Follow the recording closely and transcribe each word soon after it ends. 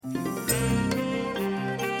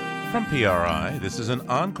From PRI, this is an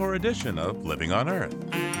encore edition of Living on Earth.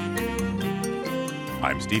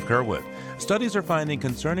 I'm Steve Kerwood. Studies are finding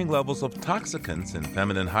concerning levels of toxicants in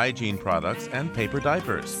feminine hygiene products and paper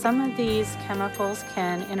diapers. Some of these chemicals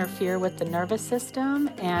can interfere with the nervous system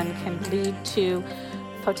and can lead to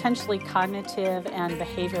potentially cognitive and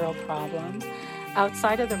behavioral problems.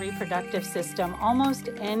 Outside of the reproductive system, almost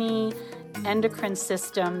any endocrine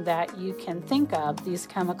system that you can think of, these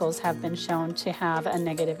chemicals have been shown to have a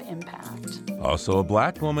negative impact. Also, a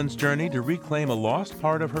black woman's journey to reclaim a lost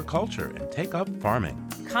part of her culture and take up farming.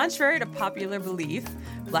 Contrary to popular belief,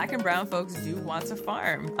 black and brown folks do want to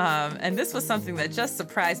farm. And this was something that just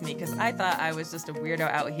surprised me because I thought I was just a weirdo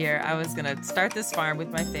out here. I was going to start this farm with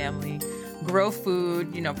my family, grow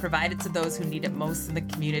food, provide it to those who need it most in the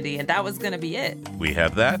community, and that was going to be it. We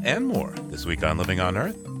have that and more this week on Living on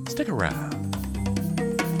Earth. Stick around.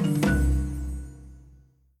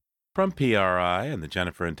 From PRI and the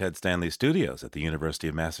Jennifer and Ted Stanley studios at the University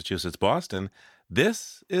of Massachusetts, Boston,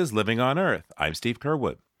 this is Living on Earth. I'm Steve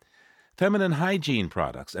Kerwood. Feminine hygiene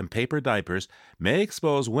products and paper diapers may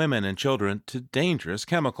expose women and children to dangerous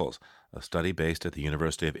chemicals, a study based at the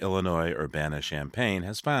University of Illinois Urbana-Champaign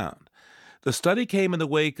has found. The study came in the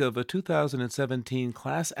wake of a 2017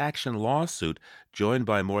 class action lawsuit joined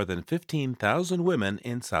by more than 15,000 women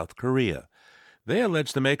in South Korea. They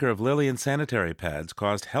allege the maker of Lillian sanitary pads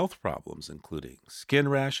caused health problems, including skin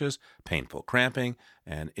rashes, painful cramping,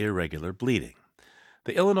 and irregular bleeding.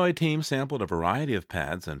 The Illinois team sampled a variety of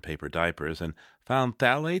pads and paper diapers and found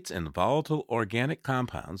phthalates and volatile organic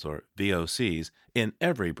compounds, or VOCs, in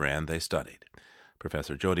every brand they studied.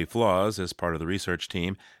 Professor Jody Flaws is part of the research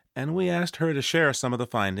team, and we asked her to share some of the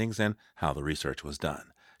findings and how the research was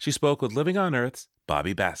done. She spoke with Living on Earth's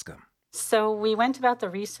Bobby Bascom. So we went about the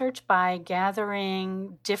research by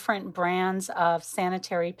gathering different brands of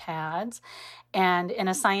sanitary pads and in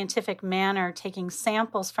a scientific manner taking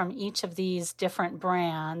samples from each of these different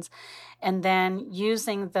brands and then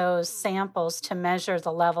using those samples to measure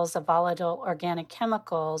the levels of volatile organic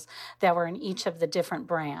chemicals that were in each of the different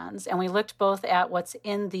brands. And we looked both at what's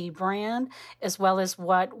in the brand as well as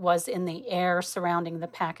what was in the air surrounding the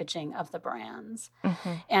packaging of the brands.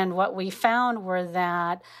 Mm-hmm. And what we found were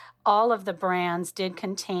that all of the brands did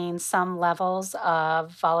contain some levels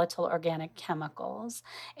of volatile organic chemicals,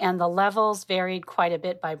 and the levels varied quite a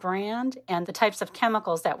bit by brand, and the types of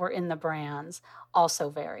chemicals that were in the brands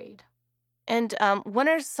also varied. And what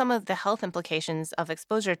are some of the health implications of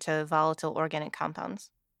exposure to volatile organic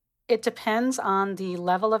compounds? It depends on the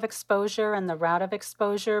level of exposure and the route of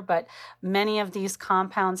exposure, but many of these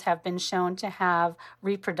compounds have been shown to have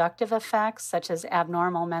reproductive effects, such as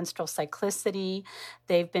abnormal menstrual cyclicity.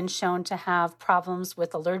 They've been shown to have problems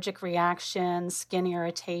with allergic reactions, skin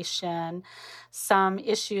irritation, some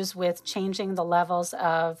issues with changing the levels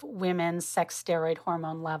of women's sex steroid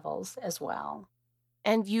hormone levels as well.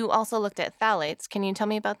 And you also looked at phthalates. Can you tell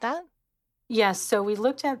me about that? Yes, so we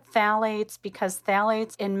looked at phthalates because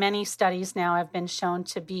phthalates in many studies now have been shown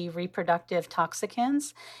to be reproductive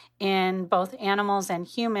toxicants. In both animals and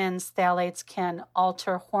humans, phthalates can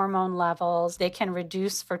alter hormone levels, they can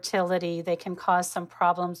reduce fertility, they can cause some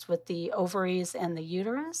problems with the ovaries and the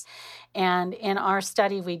uterus. And in our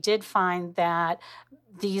study, we did find that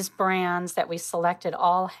these brands that we selected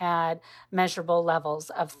all had measurable levels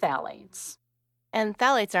of phthalates. And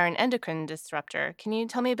phthalates are an endocrine disruptor. Can you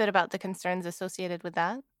tell me a bit about the concerns associated with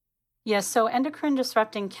that? Yes, so endocrine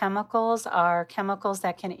disrupting chemicals are chemicals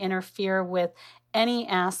that can interfere with any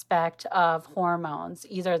aspect of hormones,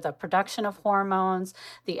 either the production of hormones,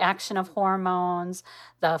 the action of hormones,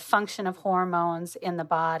 the function of hormones in the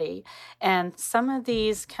body. And some of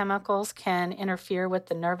these chemicals can interfere with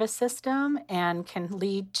the nervous system and can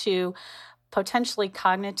lead to potentially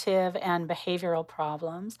cognitive and behavioral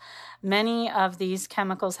problems. Many of these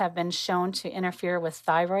chemicals have been shown to interfere with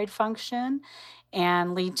thyroid function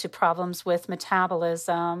and lead to problems with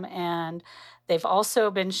metabolism. And they've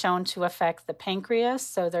also been shown to affect the pancreas,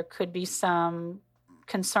 so there could be some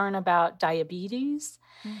concern about diabetes.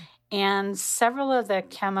 And several of the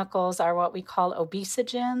chemicals are what we call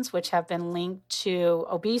obesogens, which have been linked to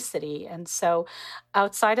obesity. And so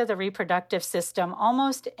outside of the reproductive system,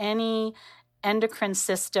 almost any endocrine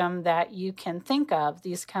system that you can think of,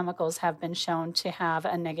 these chemicals have been shown to have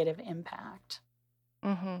a negative impact.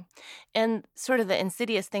 Mm-hmm. And sort of the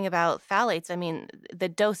insidious thing about phthalates, I mean, the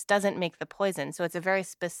dose doesn't make the poison, so it's a very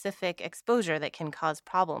specific exposure that can cause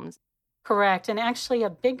problems. Correct. And actually,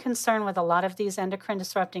 a big concern with a lot of these endocrine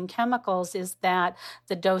disrupting chemicals is that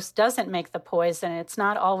the dose doesn't make the poison. It's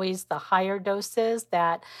not always the higher doses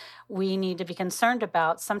that we need to be concerned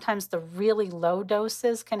about. Sometimes the really low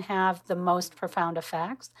doses can have the most profound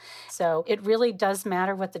effects. So it really does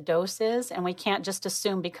matter what the dose is, and we can't just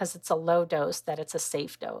assume because it's a low dose that it's a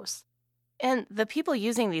safe dose. And the people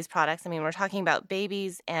using these products, I mean, we're talking about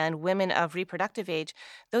babies and women of reproductive age.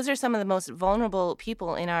 Those are some of the most vulnerable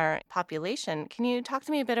people in our population. Can you talk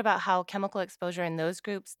to me a bit about how chemical exposure in those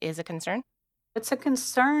groups is a concern? It's a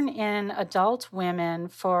concern in adult women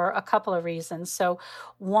for a couple of reasons. So,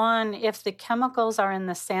 one, if the chemicals are in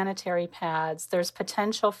the sanitary pads, there's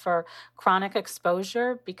potential for chronic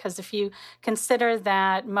exposure because if you consider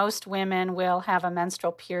that most women will have a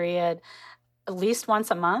menstrual period at least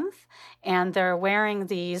once a month, and they're wearing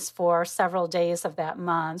these for several days of that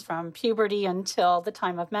month, from puberty until the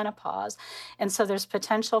time of menopause. And so there's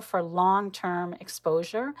potential for long-term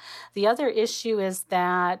exposure. The other issue is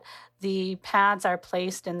that the pads are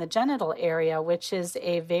placed in the genital area, which is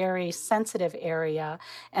a very sensitive area,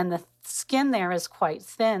 and the skin there is quite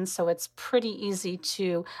thin, so it's pretty easy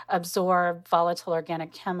to absorb volatile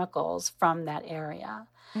organic chemicals from that area.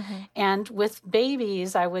 Mm-hmm. And with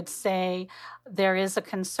babies, I would say there is a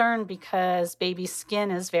concern because baby skin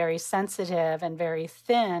is very sensitive and very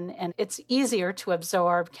thin, and it's easier to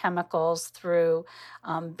absorb chemicals through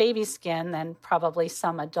baby skin than probably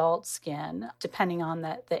some adult skin, depending on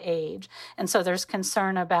the age. And so there's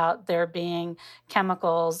concern about there being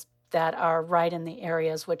chemicals that are right in the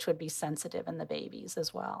areas which would be sensitive in the babies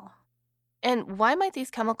as well. And why might these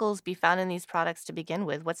chemicals be found in these products to begin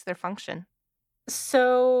with? What's their function?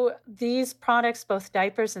 So these products, both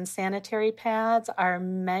diapers and sanitary pads, are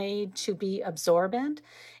made to be absorbent.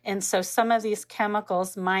 And so some of these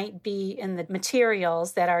chemicals might be in the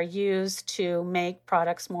materials that are used to make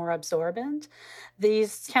products more absorbent.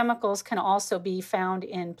 These chemicals can also be found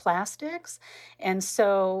in plastics. And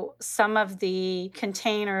so some of the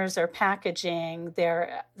containers or packaging,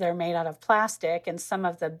 they're made out of plastic, and some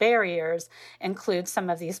of the barriers include some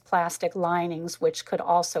of these plastic linings, which could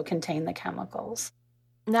also contain the chemicals.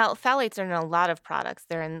 Now, phthalates are in a lot of products.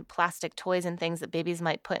 They're in plastic toys and things that babies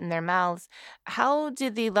might put in their mouths. How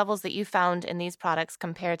did the levels that you found in these products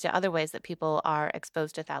compare to other ways that people are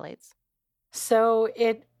exposed to phthalates? So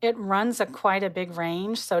it runs quite a big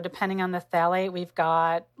range. So depending on the phthalate, we've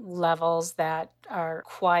got levels that are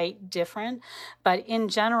quite different. But in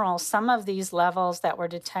general, some of these levels that we're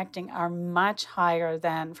detecting are much higher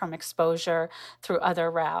than from exposure through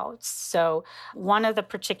other routes. So one of the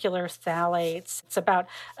particular phthalates, it's about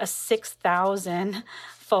a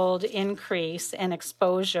 6,000-fold increase in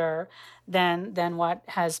exposure than what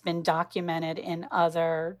has been documented in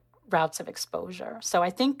other routes of exposure. So I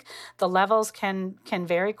think the levels can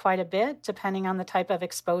vary quite a bit depending on the type of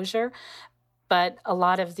exposure, but a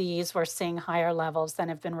lot of these we're seeing higher levels than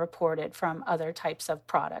have been reported from other types of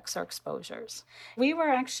products or exposures. We were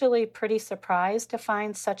actually pretty surprised to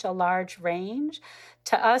find such a large range.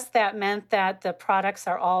 To us, that meant that the products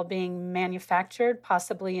are all being manufactured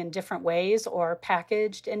possibly in different ways or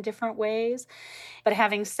packaged in different ways. But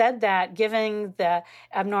having said that, given the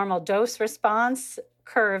abnormal dose response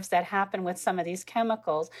curves that happen with some of these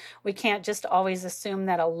chemicals, we can't just always assume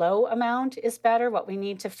that a low amount is better. What we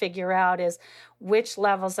need to figure out is which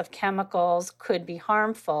levels of chemicals could be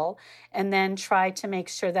harmful, and then try to make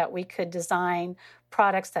sure that we could design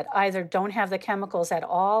products that either don't have the chemicals at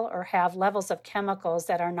all or have levels of chemicals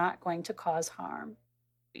that are not going to cause harm.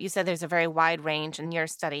 You said there's a very wide range in your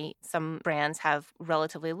study. Some brands have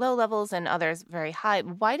relatively low levels and others very high.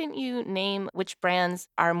 Why didn't you name which brands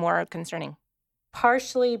are more concerning?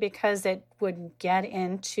 Partially because it would get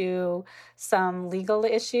into some legal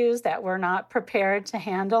issues that we're not prepared to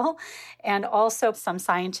handle. And also some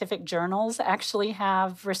scientific journals actually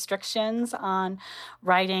have restrictions on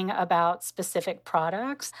writing about specific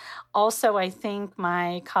products. Also, I think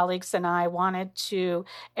my colleagues and I wanted to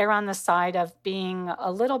err on the side of being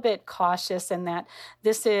a little bit cautious in that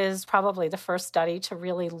this is probably the first study to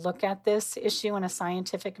really look at this issue in a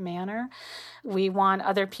scientific manner. We want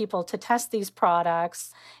other people to test these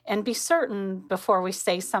products and be certain before we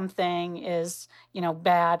say something is,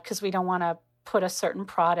 bad, because we don't want to put a certain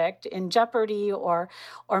product in jeopardy or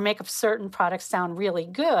make a certain product sound really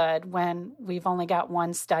good when we've only got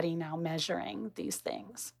one study now measuring these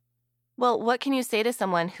things. Well, what can you say to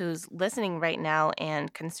someone who's listening right now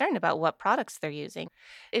and concerned about what products they're using?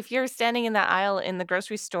 If you're standing in the aisle in the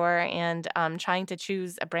grocery store and trying to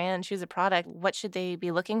choose a brand, choose a product, what should they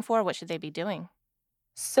be looking for? What should they be doing?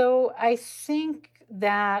 So I think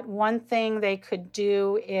that one thing they could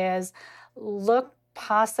do is look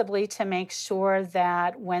possibly to make sure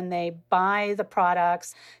that when they buy the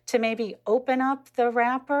products, to maybe open up the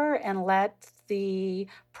wrapper and let the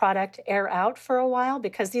product air out for a while,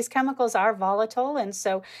 because these chemicals are volatile. And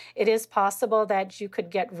so it is possible that you could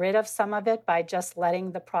get rid of some of it by just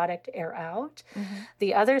letting the product air out. Mm-hmm.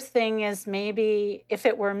 The other thing is, maybe if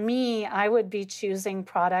it were me, I would be choosing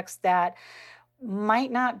products that might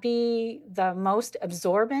not be the most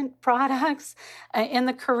absorbent products. In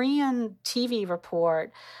the Korean TV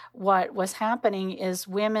report, what was happening is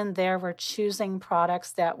women there were choosing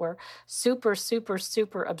products that were super, super,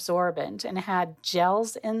 super absorbent and had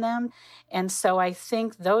gels in them. And so I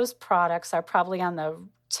think those products are probably on the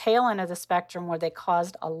tail end of the spectrum where they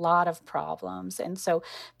caused a lot of problems. And so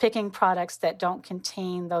picking products that don't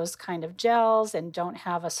contain those kind of gels and don't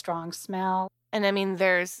have a strong smell. And I mean,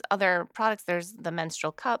 there's other products. There's the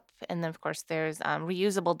menstrual cup. And then, of course, there's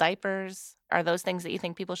reusable diapers. Are those things that you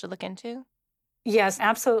think people should look into? Yes,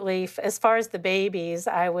 absolutely. As far as the babies,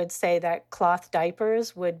 I would say that cloth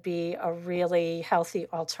diapers would be a really healthy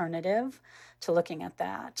alternative to looking at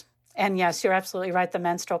that. And yes, you're absolutely right. The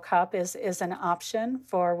menstrual cup is an option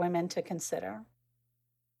for women to consider.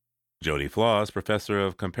 Jody Flaws, professor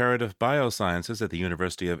of comparative biosciences at the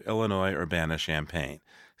University of Illinois Urbana-Champaign,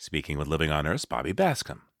 speaking with Living on Earth's Bobby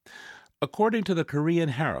Bascom. According to the Korean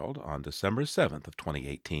Herald, on December 7th of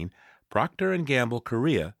 2018, Procter & Gamble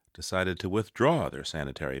Korea decided to withdraw their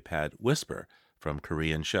sanitary pad Whisper from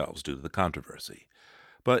Korean shelves due to the controversy.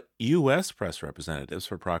 But U.S. press representatives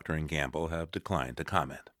for Procter & Gamble have declined to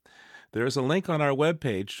comment. There is a link on our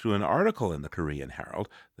webpage to an article in the Korean Herald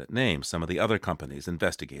that names some of the other companies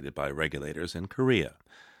investigated by regulators in Korea.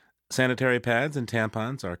 Sanitary pads and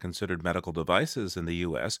tampons are considered medical devices in the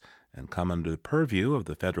U.S. and come under the purview of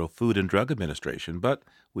the Federal Food and Drug Administration, but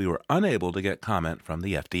we were unable to get comment from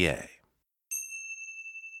the FDA.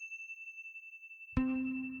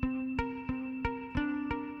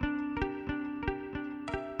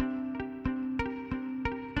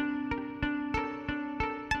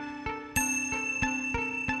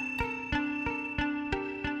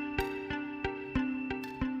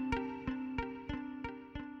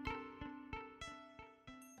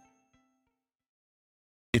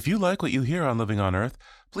 If you like what you hear on Living on Earth,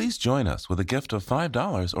 please join us with a gift of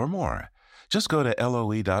 $5 or more. Just go to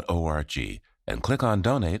LOE.org and click on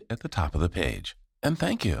Donate at the top of the page. And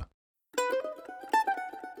thank you.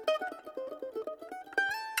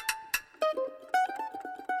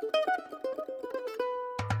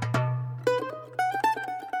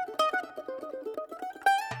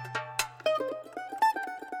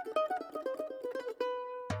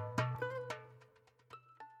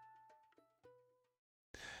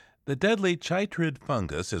 The deadly chytrid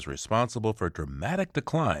fungus is responsible for dramatic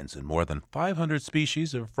declines in more than 500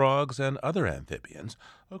 species of frogs and other amphibians,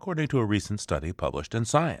 according to a recent study published in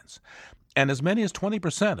Science. And as many as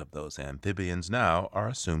 20% of those amphibians now are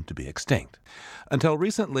assumed to be extinct. Until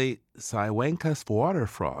recently, Sehuencas water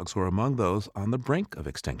frogs were among those on the brink of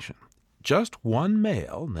extinction. Just one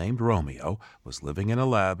male, named Romeo, was living in a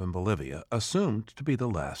lab in Bolivia, assumed to be the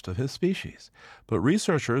last of his species. But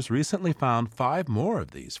researchers recently found 5 more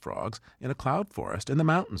of these frogs in a cloud forest in the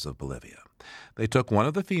mountains of Bolivia. They took one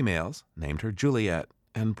of the females, named her Juliet,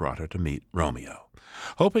 and brought her to meet Romeo.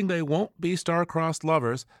 Hoping they won't be star-crossed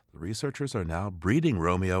lovers, the researchers are now breeding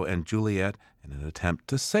Romeo and Juliet in an attempt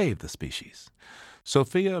to save the species.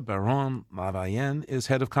 Sofia Barón Lavallén is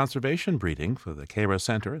head of conservation breeding for the Queyra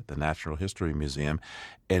Center at the Natural History Museum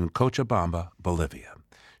in Cochabamba, Bolivia.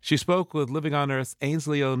 She spoke with Living on Earth's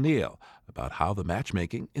Ainsley O'Neill about how the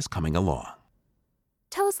matchmaking is coming along.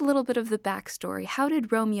 Tell us a little bit of the backstory. How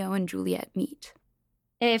did Romeo and Juliet meet?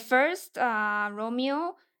 First,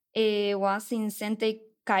 Romeo was in Sente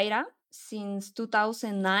Queyra since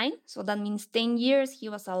 2009, so that means 10 years he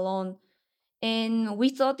was alone. And we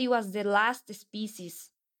thought it was the last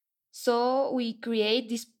species. So we create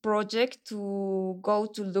this project to go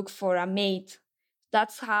to look for a mate.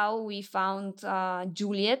 That's how we found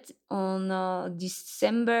Juliet on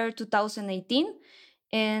December 2018.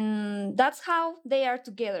 And that's how they are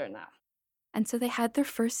together now. And so they had their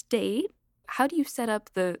first date. How do you set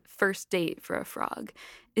up the first date for a frog?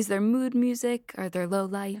 Is there mood music? Are there low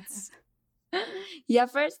lights? Yeah,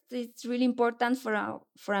 first, it's really important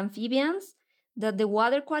for amphibians that the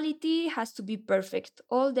water quality has to be perfect.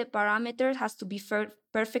 All the parameters has to be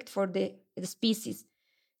perfect for the species.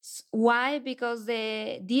 Why? Because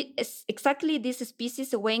exactly this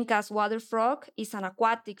species, Sehuencas water frog, is an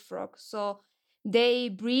aquatic frog. So they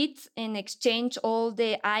breathe and exchange all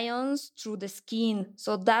the ions through the skin.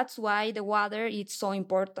 So that's why the water is so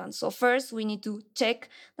important. So first we need to check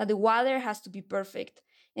that the water has to be perfect.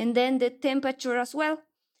 and then the temperature as well.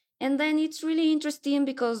 And then it's really interesting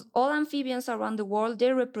because all amphibians around the world,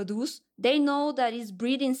 they reproduce. They know that it's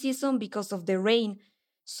breeding season because of the rain.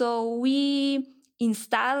 So we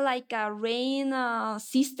install like a rain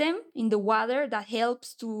system in the water that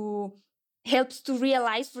helps to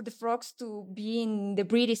realize for the frogs to be in the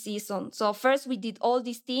breeding season. So first we did all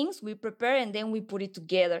these things, we prepare, and then we put it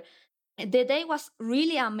together. The day was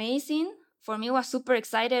really amazing. For me, I was super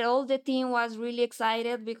excited. All the team was really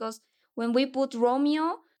excited because when we put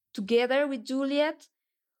Romeo together with Juliet,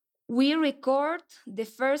 we record the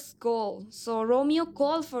first call. So Romeo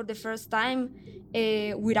called for the first time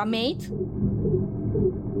with a mate.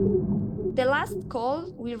 The last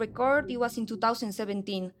call we record, it was in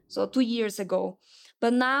 2017, so 2 years ago.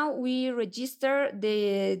 But now we register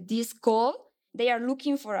this call. They are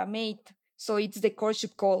looking for a mate, so it's the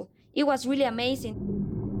courtship call. It was really amazing.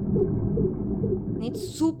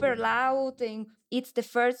 It's super loud, and it's the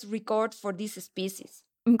first record for this species.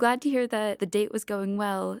 I'm glad to hear that the date was going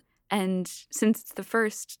well. And since it's the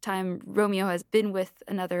first time Romeo has been with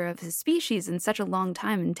another of his species in such a long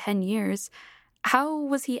time, in 10 years, how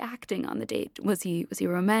was he acting on the date? Was he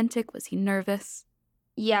romantic? Was he nervous?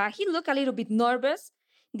 Yeah, he looked a little bit nervous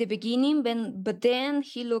in the beginning, but then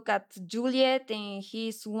he looked at Juliet and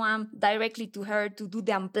he swam directly to her to do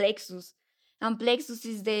the amplexus. Amplexus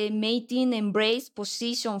is the mating embrace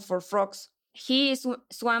position for frogs. He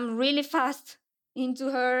swam really fast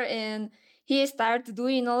into her, and he started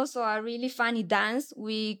doing also a really funny dance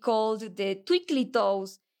we called the twinkly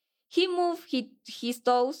toes. He moved his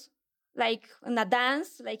toes like in a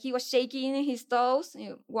dance, like he was shaking his toes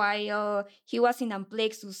while he was in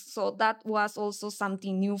amplexus. So that was also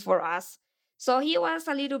something new for us. So he was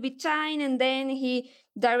a little bit shy, and then he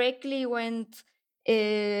directly went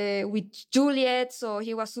with Juliet. So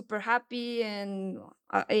he was super happy, and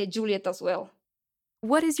Juliet as well.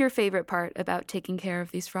 What is your favorite part about taking care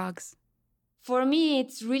of these frogs? For me,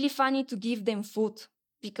 it's really funny to give them food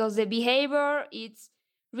because the behavior is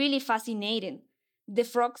really fascinating. The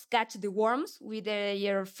frogs catch the worms with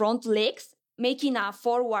their front legs, making a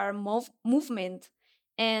forward movement.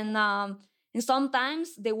 And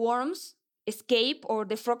sometimes the worms escape or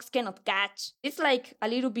the frogs cannot catch. It's like a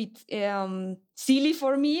little bit silly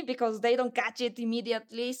for me because they don't catch it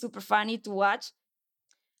immediately. Super funny to watch.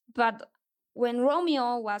 But when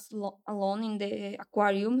Romeo was alone in the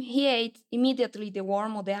aquarium, he ate immediately the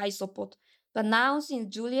worm or the isopod. But now,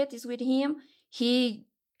 since Juliet is with him, he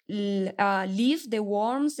leaves the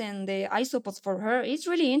worms and the isopods for her. It's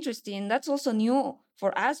really interesting. That's also new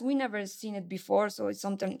for us. We never seen it before, so it's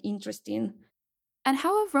something interesting. And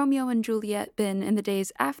how have Romeo and Juliet been in the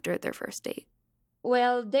days after their first date?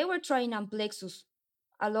 Well, they were trying amplexus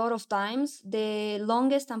a lot of times. The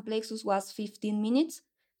longest amplexus was 15 minutes.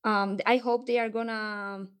 I hope they are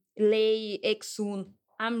gonna lay eggs soon.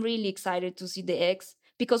 I'm really excited to see the eggs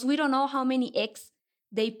because we don't know how many eggs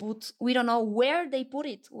they put. We don't know where they put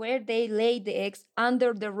it, where they lay the eggs,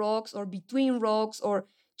 under the rocks or between rocks or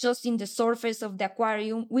just in the surface of the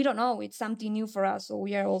aquarium. We don't know. It's something new for us. So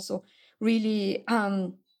we are also really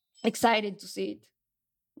excited to see it.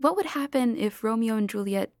 What would happen if Romeo and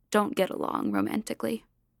Juliet don't get along romantically?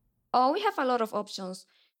 Oh, we have a lot of options.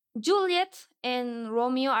 Juliet and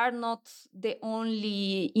Romeo are not the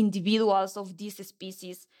only individuals of this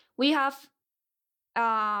species. We have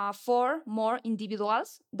 4 more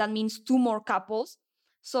individuals. That means 2 more couples.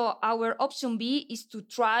 So our option B is to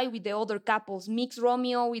try with the other couples, mix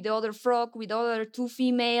Romeo with the other frog, with the other 2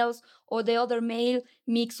 females, or the other male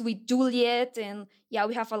mix with Juliet. And yeah,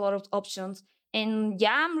 we have a lot of options. And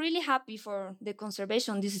yeah, I'm really happy for the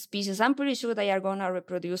conservation of this species. I'm pretty sure they are going to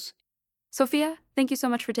reproduce. Sophia, thank you so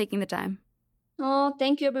much for taking the time. Oh,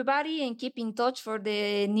 thank you, everybody, and keep in touch for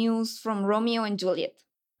the news from Romeo and Juliet.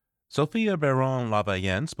 Sophia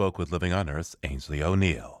Baron-Lavallenne spoke with Living on Earth's Ainsley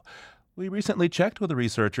O'Neill. We recently checked with the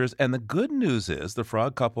researchers, and the good news is the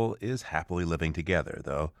frog couple is happily living together,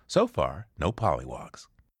 though so far, no pollywogs.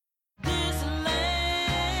 This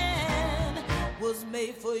land was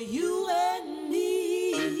made for you and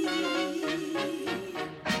me.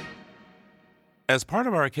 As part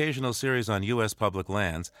of our occasional series on U.S. public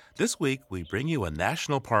lands, this week we bring you a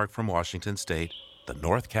national park from Washington State, the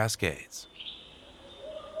North Cascades.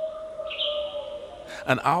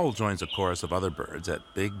 An owl joins a chorus of other birds at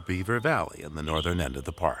Big Beaver Valley in the northern end of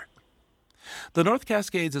the park. The North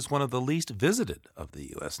Cascades is one of the least visited of the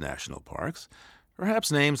U.S. national parks.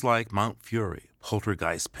 Perhaps names like Mount Fury,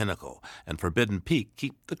 Poltergeist Pinnacle, and Forbidden Peak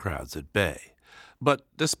keep the crowds at bay. But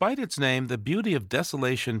despite its name, the beauty of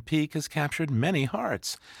Desolation Peak has captured many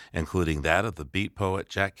hearts, including that of the beat poet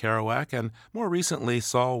Jack Kerouac and, more recently,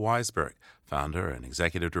 Saul Weisberg, founder and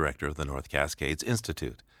executive director of the North Cascades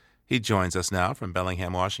Institute. He joins us now from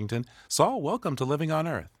Bellingham, Washington. Saul, welcome to Living on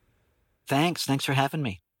Earth. Thanks for having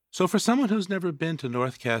me. So for someone who's never been to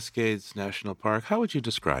North Cascades National Park, how would you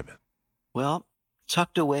describe it? Well,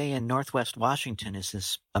 tucked away in northwest Washington is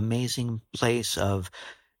this amazing place of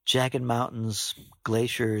jagged mountains,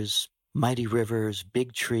 glaciers, mighty rivers,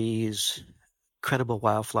 big trees, incredible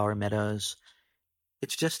wildflower meadows.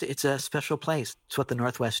 It's a special place. It's what the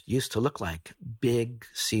Northwest used to look like. Big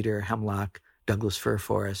cedar, hemlock, Douglas fir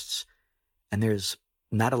forests. And there's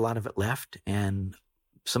not a lot of it left, and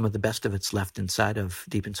some of the best of it's left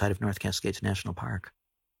deep inside of North Cascades National Park.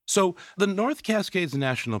 So the North Cascades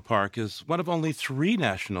National Park is one of only 3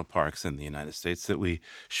 national parks in the United States that we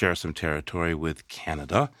share some territory with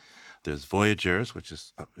Canada. There's Voyageurs, which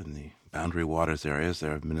is up in the Boundary Waters areas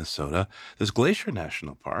there of Minnesota. There's Glacier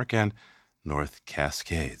National Park and North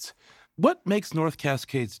Cascades. What makes North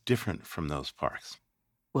Cascades different from those parks?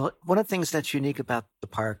 Well, one of the things that's unique about the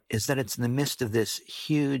park is that it's in the midst of this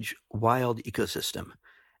huge wild ecosystem.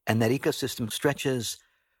 And that ecosystem stretches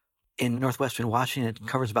in northwestern Washington. It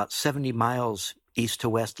covers about 70 miles east to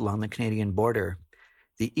west along the Canadian border.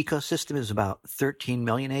 The ecosystem is about 13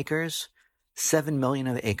 million acres. 7 million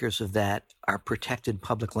of the acres of that are protected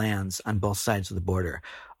public lands on both sides of the border.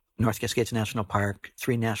 North Cascades National Park,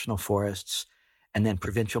 3 national forests, and then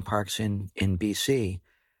provincial parks in BC.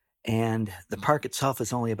 And the park itself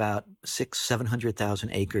is only about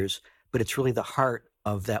 700,000 acres, but it's really the heart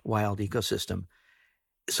of that wild ecosystem.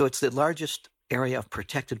 So it's the largest area of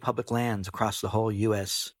protected public lands across the whole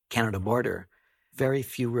U.S.-Canada border. Very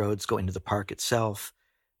few roads go into the park itself.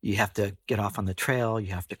 You have to get off on the trail,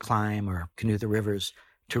 you have to climb or canoe the rivers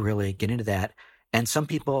to really get into that. And some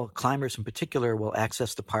people, climbers in particular, will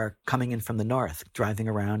access the park coming in from the north, driving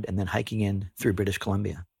around and then hiking in through British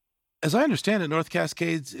Columbia. As I understand it, North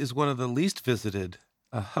Cascades is one of the least visited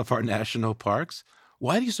of our national parks.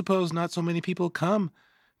 Why do you suppose not so many people come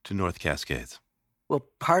to North Cascades? Well,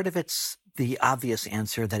 part of it's the obvious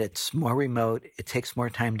answer that it's more remote. It takes more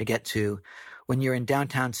time to get to. When you're in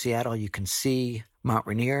downtown Seattle, you can see Mount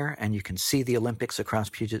Rainier and you can see the Olympics across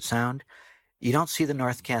Puget Sound. You don't see the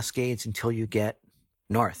North Cascades until you get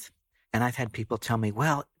north. And I've had people tell me,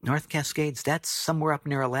 well, North Cascades, that's somewhere up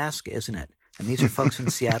near Alaska, isn't it? And these are folks in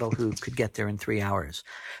Seattle who could get there in 3 hours.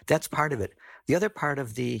 That's part of it. The other part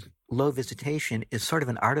of the low visitation is sort of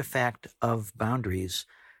an artifact of boundaries.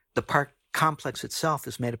 The park complex itself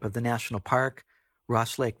is made up of the national park,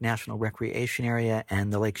 Ross Lake National Recreation Area,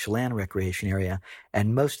 and the Lake Chelan Recreation Area.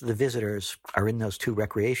 And most of the visitors are in those 2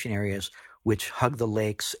 recreation areas, which hug the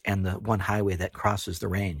lakes and the one highway that crosses the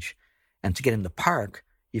range. And to get in the park,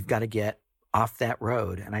 you've got to get off that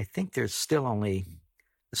road. And I think there's still only,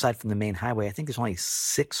 aside from the main highway, I think there's only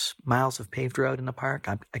 6 miles of paved road in the park.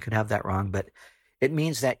 I could have that wrong, but it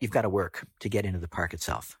means that you've got to work to get into the park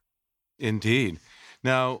itself. Indeed.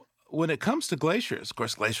 Now, when it comes to glaciers, of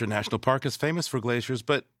course, Glacier National Park is famous for glaciers,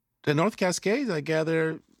 but the North Cascades, I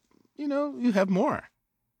gather, you have more.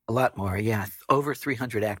 A lot more, yeah. Over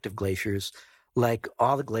 300 active glaciers. Like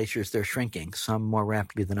all the glaciers, they're shrinking, some more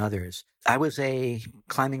rapidly than others. I was a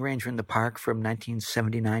climbing ranger in the park from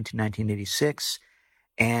 1979 to 1986,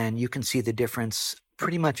 and you can see the difference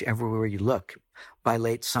pretty much everywhere you look. By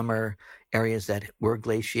late summer, areas that were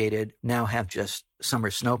glaciated now have just summer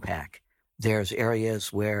snowpack. There's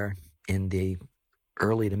areas where in the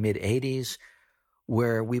early to mid 80s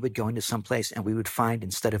where we would go into some place and we would find,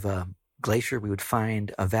 instead of a glacier, we would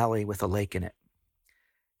find a valley with a lake in it.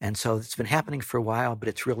 And so it's been happening for a while, but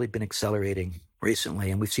it's really been accelerating recently.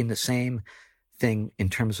 And we've seen the same thing in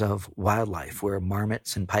terms of wildlife, where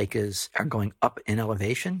marmots and pikas are going up in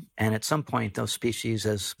elevation. And at some point, those species,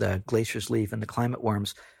 as the glaciers leave and the climate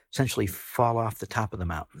warms, essentially fall off the top of the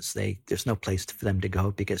mountains. There's no place for them to go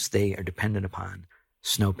because they are dependent upon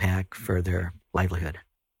snowpack for their livelihood.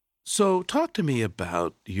 So talk to me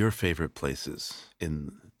about your favorite places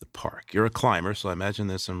in the park. You're a climber, so I imagine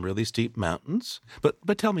there's some really steep mountains.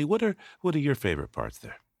 But tell me, what are your favorite parts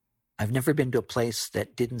there? I've never been to a place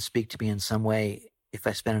that didn't speak to me in some way if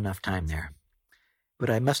I spent enough time there. But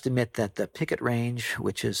I must admit that the Picket Range,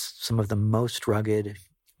 which is some of the most rugged,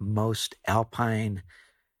 most alpine,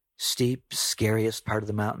 steep, scariest part of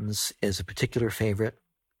the mountains, is a particular favorite.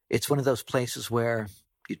 It's one of those places where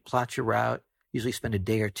you'd plot your route, usually spend a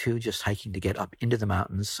day or 2 just hiking to get up into the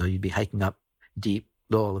mountains. So you'd be hiking up deep,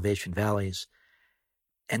 low elevation valleys.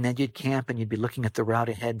 And then you'd camp and you'd be looking at the route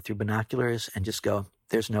ahead through binoculars and just go,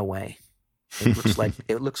 there's no way. It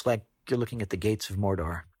looks like you're looking at the gates of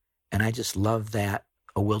Mordor. And I just love that,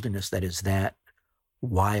 a wilderness that is that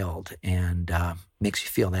wild and makes you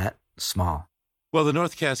feel that small. Well, the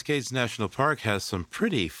North Cascades National Park has some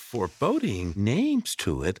pretty foreboding names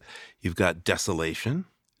to it. You've got desolation,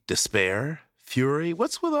 despair, fury.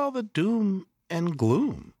 What's with all the doom and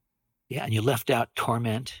gloom? Yeah, and you left out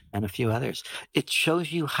torment and a few others. It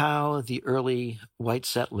shows you how the early white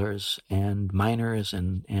settlers and miners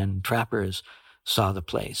and trappers saw the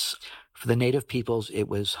place. For the native peoples, it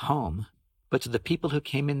was home. But to the people who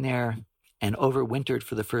came in there and overwintered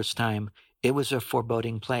for the first time, it was a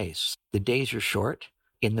foreboding place. The days are short.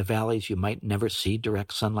 In the valleys, you might never see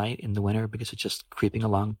direct sunlight in the winter because it's just creeping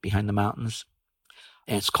along behind the mountains.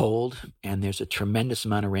 And it's cold, and there's a tremendous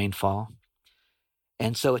amount of rainfall.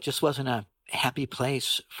 And so it just wasn't a happy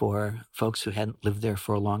place for folks who hadn't lived there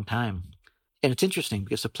for a long time. And it's interesting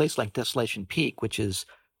because a place like Desolation Peak, which is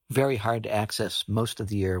very hard to access most of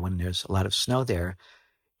the year when there's a lot of snow there,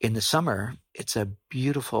 in the summer, it's a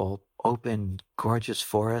beautiful, open, gorgeous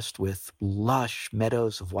forest with lush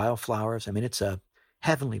meadows of wildflowers. I mean, it's a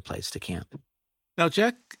heavenly place to camp. Now,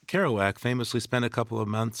 Jack Kerouac famously spent a couple of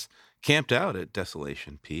months camped out at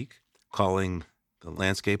Desolation Peak, calling the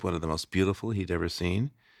landscape one of the most beautiful he'd ever seen.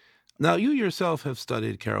 Now, you yourself have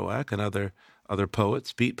studied Kerouac and other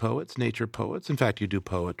poets, beat poets, nature poets. In fact, you do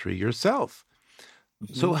poetry yourself.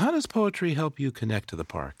 Mm-hmm. So how does poetry help you connect to the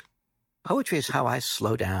park? Poetry is how I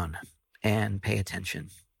slow down and pay attention.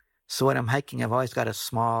 So when I'm hiking, I've always got a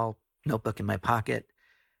small notebook in my pocket,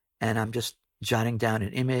 and I'm just jotting down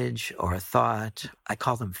an image or a thought. I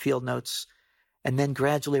call them field notes. And then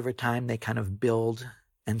gradually over time, they kind of build,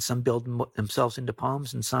 and some build themselves into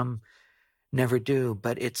poems and some never do.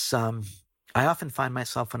 But it's, I often find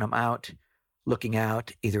myself when I'm out looking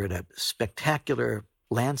out either at a spectacular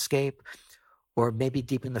landscape or maybe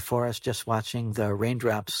deep in the forest, just watching the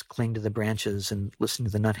raindrops cling to the branches and listening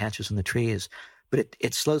to the nuthatches in the trees. But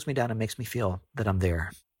it slows me down and makes me feel that I'm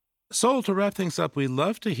there. Sol, to wrap things up, we'd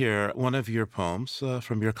love to hear one of your poems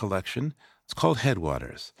from your collection. It's called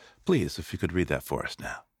Headwaters. Please, if you could read that for us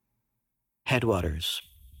now. Headwaters.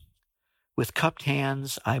 With cupped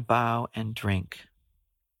hands, I bow and drink.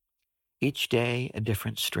 Each day a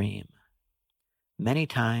different stream. Many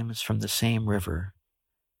times from the same river.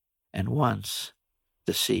 And once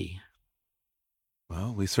the sea.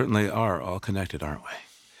 Well, we certainly are all connected, aren't we?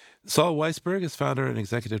 Sol Weisberg is founder and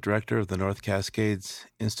executive director of the North Cascades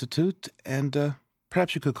Institute, and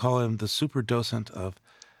perhaps you could call him the super docent of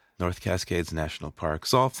North Cascades National Park.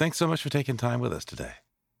 Sol, thanks so much for taking time with us today.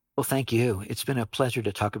 Well, thank you. It's been a pleasure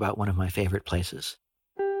to talk about one of my favorite places.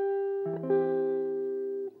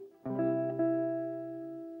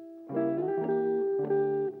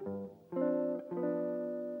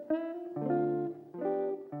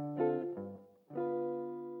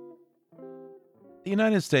 The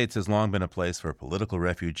United States has long been a place for political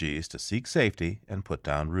refugees to seek safety and put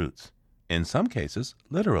down roots, in some cases,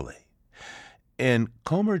 literally. In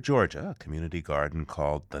Comer, Georgia, a community garden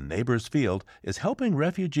called The Neighbor's Field is helping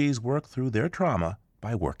refugees work through their trauma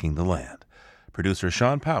by working the land. Producer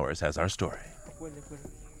Sean Powers has our story.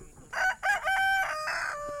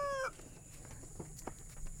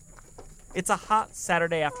 It's a hot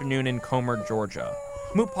Saturday afternoon in Comer, Georgia.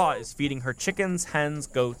 Moopaw is feeding her chickens, hens,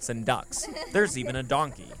 goats, and ducks. There's even a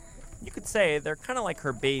donkey. You could say they're kind of like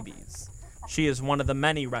her babies. She is one of the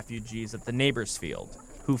many refugees at the Neighbor's Field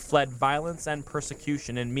who fled violence and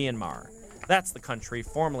persecution in Myanmar. That's the country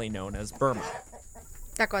formerly known as Burma.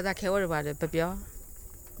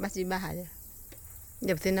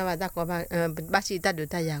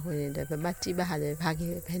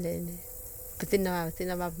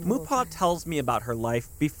 Moopaw tells me about her life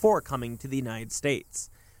before coming to the United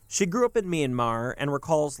States. She grew up in Myanmar and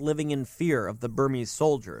recalls living in fear of the Burmese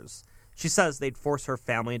soldiers. She says they'd force her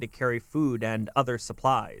family to carry food and other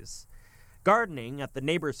supplies. Gardening at the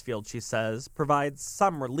Neighbor's Field, she says, provides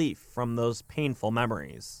some relief from those painful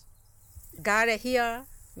memories. Garden here,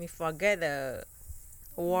 we forget the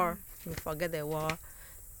war.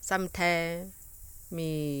 Sometimes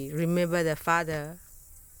we remember the father.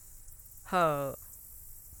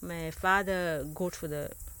 My father go to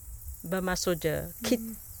the Burma soldier, kid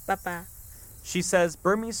Papa. She says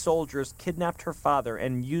Burmese soldiers kidnapped her father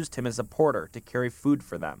and used him as a porter to carry food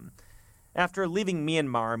for them. After leaving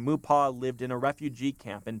Myanmar, Moopaw lived in a refugee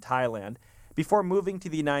camp in Thailand before moving to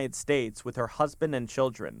the United States with her husband and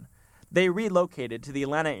children. They relocated to the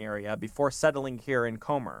Atlanta area before settling here in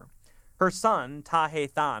Comer. Her son, Ta He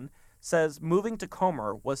Than, says moving to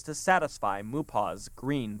Comer was to satisfy Moopaw's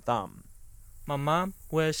green thumb. My mom,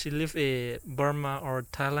 where she lived in Burma or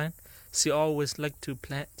Thailand, she always liked to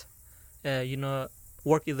plant,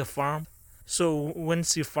 work in the farm. So when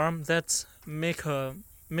she farm, that's make her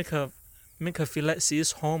feel like she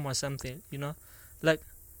is home or something, like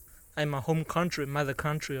I'm a home country, mother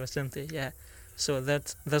country or something, yeah. So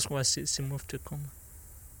that's why she moved to Coma.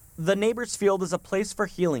 The neighbor's field is a place for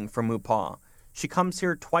healing for Mupa. She comes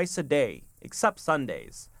here twice a day, except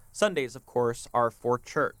Sundays. Sundays, of course, are for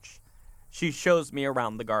church. She shows me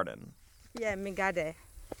around the garden. Yeah, me garden.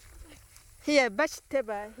 Here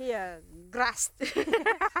vegetable, here grass.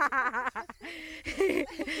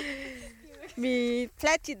 Me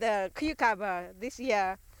planted the cucumber this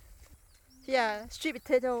year. Here, sweet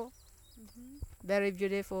potato. Very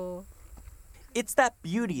beautiful. It's that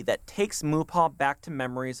beauty that takes Mupa back to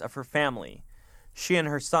memories of her family. She and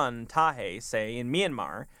her son, Tahe, say in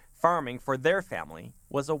Myanmar, farming for their family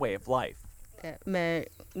was a way of life. My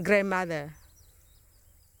grandmother,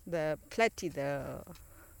 the planted the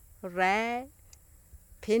red,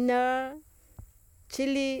 peanut,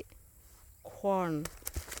 chili, corn.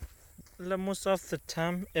 Most of the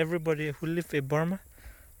time, everybody who live in Burma,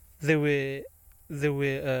 they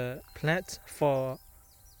were plant for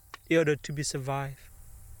in order to be survived.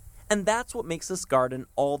 And that's what makes this garden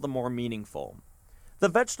all the more meaningful. The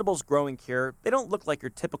vegetables growing here, they don't look like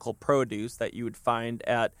your typical produce that you would find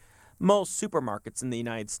at most supermarkets in the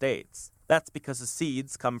United States. That's because the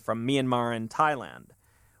seeds come from Myanmar and Thailand.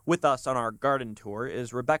 With us on our garden tour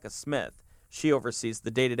is Rebecca Smith. She oversees the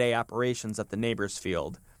day-to-day operations at the neighbor's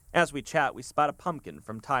field. As we chat, we spot a pumpkin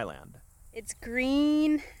from Thailand. It's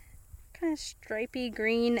green, kind of stripy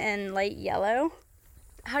green and light yellow.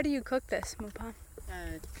 How do you cook this, Mupa?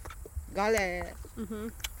 Garlic,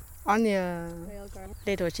 onion,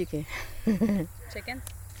 little chicken. Chicken?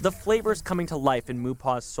 The flavors coming to life in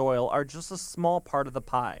Mupa's soil are just a small part of the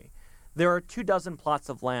pie. There are 24 plots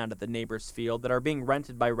of land at the neighbor's field that are being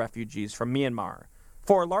rented by refugees from Myanmar.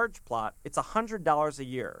 For a large plot, it's $100 a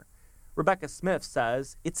year. Rebecca Smith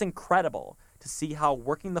says it's incredible to see how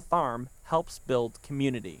working the farm helps build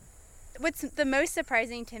community. What's the most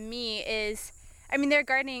surprising to me is, their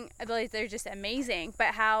gardening abilities, they're just amazing,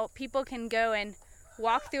 but how people can go and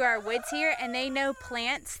walk through our woods here and they know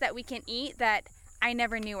plants that we can eat that I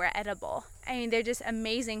never knew were edible. They're just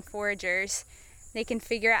amazing foragers. They can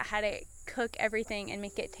figure out how to cook everything and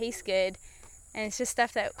make it taste good. And it's just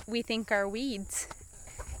stuff that we think are weeds.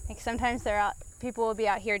 Sometimes people will be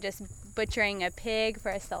out here just butchering a pig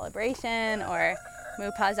for a celebration, or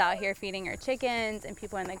Mupa's out here feeding her chickens and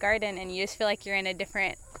people in the garden, and you just feel like you're in a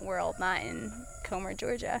different world, not in Comer,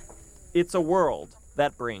 Georgia. It's a world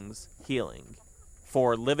that brings healing.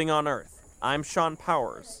 For Living on Earth, I'm Sean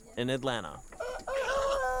Powers in Atlanta.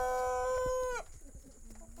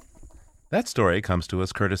 That story comes to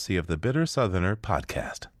us courtesy of the Bitter Southerner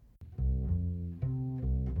podcast.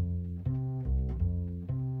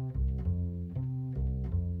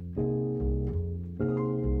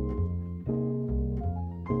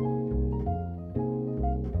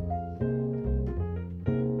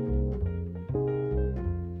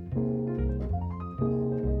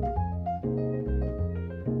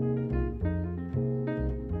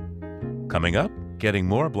 Coming up, getting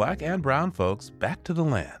more black and brown folks back to the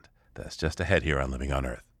land. That's just ahead here on Living on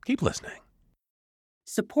Earth. Keep listening.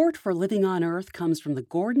 Support for Living on Earth comes from the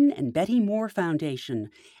Gordon and Betty Moore Foundation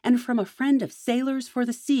and from a friend of Sailors for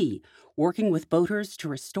the Sea, working with boaters to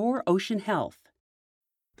restore ocean health.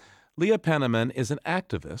 Leah Penniman is an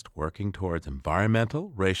activist working towards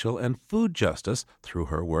environmental, racial, and food justice through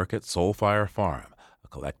her work at Soulfire Farm, a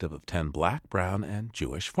collective of 10 black, brown, and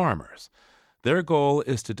Jewish farmers. Their goal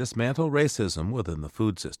is to dismantle racism within the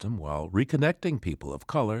food system while reconnecting people of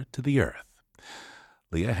color to the earth.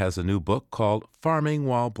 Leah has a new book called Farming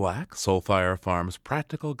While Black, Soulfire Farm's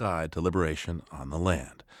Practical Guide to Liberation on the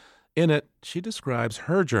Land. In it, she describes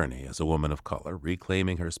her journey as a woman of color,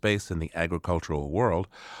 reclaiming her space in the agricultural world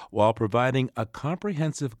while providing a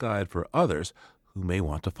comprehensive guide for others who may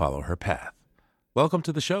want to follow her path. Welcome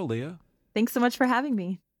to the show, Leah. Thanks so much for having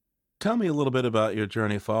me. Tell me a little bit about your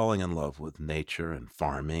journey falling in love with nature and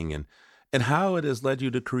farming and how it has led you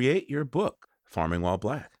to create your book, Farming While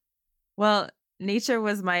Black. Well, nature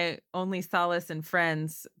was my only solace and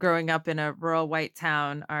friends growing up in a rural white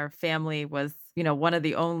town. Our family was, one of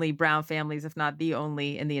the only brown families, if not the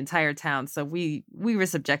only, in the entire town. So we were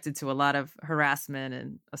subjected to a lot of harassment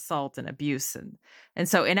and assault and abuse. And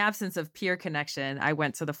so in absence of peer connection, I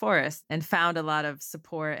went to the forest and found a lot of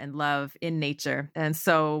support and love in nature. And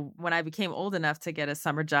so when I became old enough to get a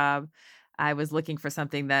summer job, I was looking for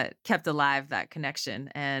something that kept alive that connection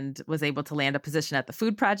and was able to land a position at the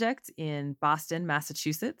Food Project in Boston,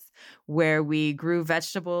 Massachusetts, where we grew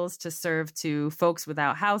vegetables to serve to folks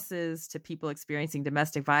without houses, to people experiencing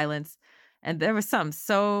domestic violence. And there was something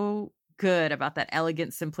so good about that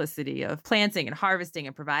elegant simplicity of planting and harvesting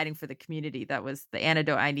and providing for the community that was the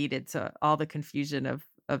antidote I needed to all the confusion of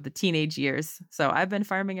of the teenage years. So I've been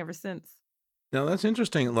farming ever since. Now, that's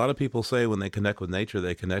interesting. A lot of people say when they connect with nature,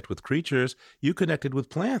 they connect with creatures. You connected with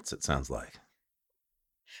plants, it sounds like.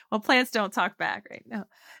 Well, plants don't talk back, right?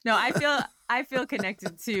 No, I feel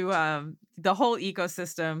connected to the whole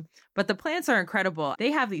ecosystem, but the plants are incredible.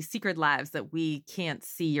 They have these secret lives that we can't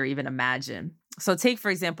see or even imagine. So take, for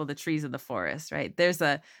example, the trees of the forest, right? There's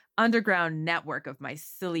a underground network of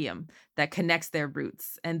mycelium that connects their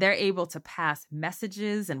roots, and they're able to pass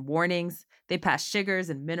messages and warnings. They pass sugars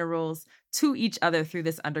and minerals to each other through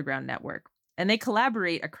this underground network, and they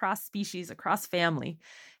collaborate across species, across family.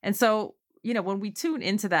 And so, when we tune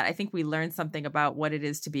into that, I think we learn something about what it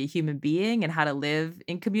is to be a human being and how to live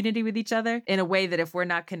in community with each other in a way that if we're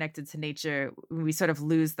not connected to nature, we sort of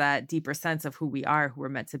lose that deeper sense of who we are, who we're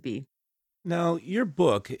meant to be. Now, your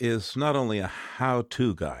book is not only a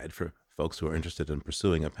how-to guide for folks who are interested in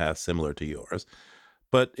pursuing a path similar to yours,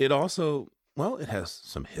 but it also, it has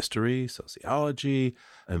some history, sociology,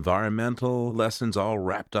 environmental lessons all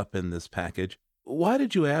wrapped up in this package. Why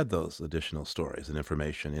did you add those additional stories and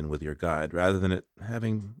information in with your guide rather than it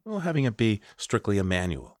having it be strictly a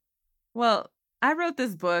manual? Well, I wrote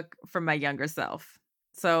this book for my younger self.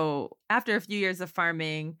 So after a few years of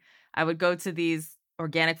farming, I would go to these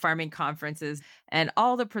organic farming conferences, and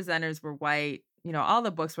all the presenters were white. All the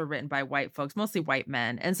books were written by white folks, mostly white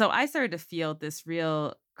men. And so I started to feel this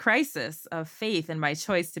real crisis of faith in my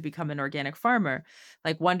choice to become an organic farmer,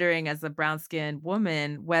 like wondering as a brown-skinned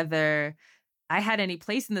woman whether I had any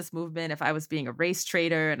place in this movement, if I was being a race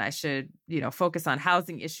trader and I should, focus on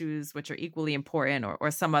housing issues, which are equally important, or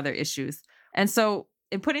some other issues. And so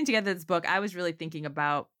in putting together this book, I was really thinking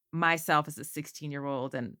about myself as a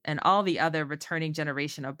 16-year-old and all the other returning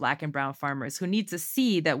generation of Black and brown farmers who need to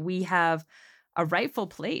see that we have a rightful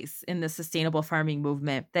place in the sustainable farming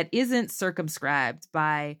movement that isn't circumscribed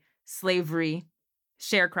by slavery,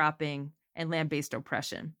 sharecropping, and land-based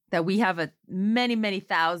oppression, that we have a many, many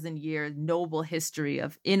thousand-year noble history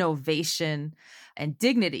of innovation and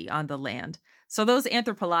dignity on the land. So those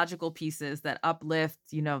anthropological pieces that uplift,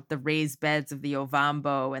 the raised beds of the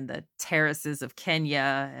Ovambo and the terraces of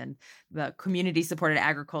Kenya and the community-supported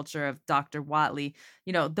agriculture of Dr. Watley,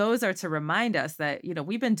 those are to remind us that,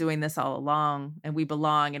 we've been doing this all along and we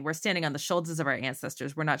belong and we're standing on the shoulders of our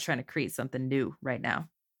ancestors. We're not trying to create something new right now.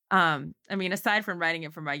 Aside from writing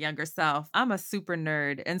it for my younger self, I'm a super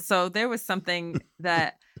nerd. And so there was something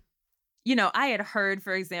that, I had heard,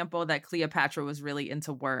 for example, that Cleopatra was really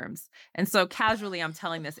into worms. And so casually, I'm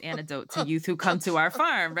telling this anecdote to youth who come to our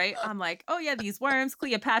farm, right? I'm like, oh yeah, these worms,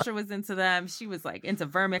 Cleopatra was into them. She was like into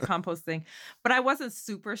vermicomposting, but I wasn't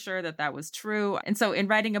super sure that that was true. And so in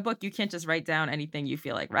writing a book, you can't just write down anything you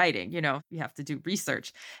feel like writing, you have to do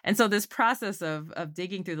research. And so this process of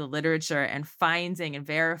digging through the literature and finding and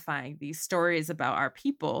verifying these stories about our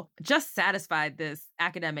people just satisfied this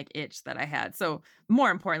academic itch that I had. So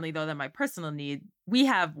more importantly, though, than my personal need, we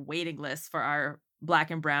have waiting lists for our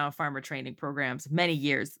Black and brown farmer training programs many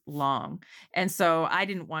years long. And so I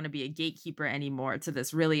didn't want to be a gatekeeper anymore to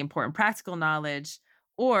this really important practical knowledge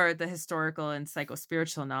or the historical and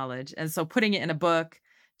psychospiritual knowledge. And so putting it in a book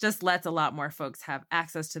just lets a lot more folks have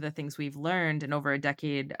access to the things we've learned in over a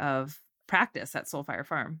decade of practice at Soulfire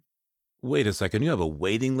Farm. Wait a second, you have a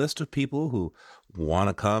waiting list of people who want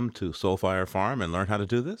to come to Soulfire Farm and learn how to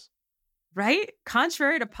do this? Right?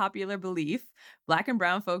 Contrary to popular belief, Black and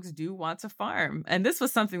brown folks do want to farm. And this was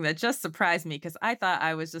something that just surprised me because I thought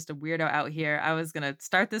I was just a weirdo out here. I was going to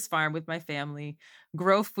start this farm with my family,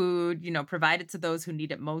 grow food, provide it to those who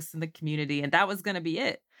need it most in the community. And that was going to be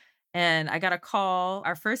it. And I got a call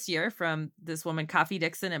our first year from this woman, Coffee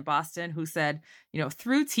Dixon in Boston, who said,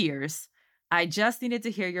 through tears, I just needed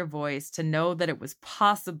to hear your voice to know that it was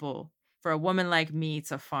possible for a woman like me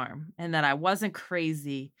to farm and that I wasn't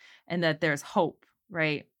crazy and that there's hope,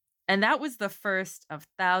 right? And that was the first of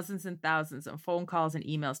thousands and thousands of phone calls and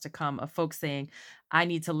emails to come of folks saying, I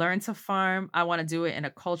need to learn to farm. I want to do it in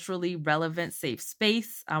a culturally relevant, safe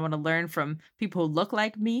space. I want to learn from people who look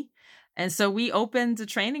like me. And so we opened a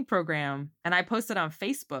training program and I posted on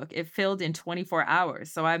Facebook. It filled in 24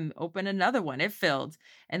 hours. So I'm open another one. It filled.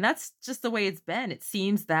 And that's just the way it's been. It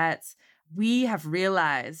seems that we have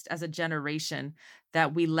realized as a generation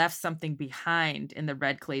that we left something behind in the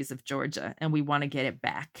red clays of Georgia and we want to get it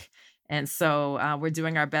back. And so we're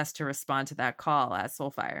doing our best to respond to that call at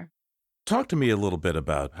Soulfire. Talk to me a little bit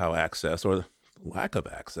about how access or lack of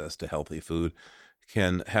access to healthy food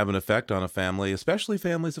can have an effect on a family, especially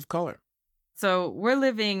families of color. So we're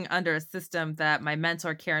living under a system that my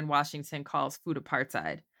mentor, Karen Washington, calls food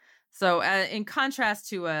apartheid. So in contrast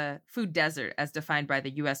to a food desert as defined by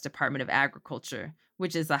the U.S. Department of Agriculture,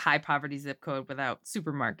 which is a high poverty zip code without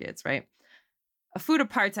supermarkets, right? A food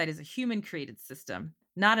apartheid is a human-created system,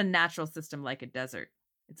 not a natural system like a desert.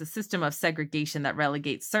 It's a system of segregation that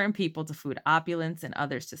relegates certain people to food opulence and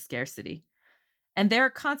others to scarcity. And there are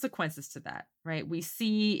consequences to that, right? We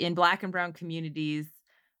see in Black and brown communities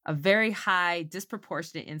a very high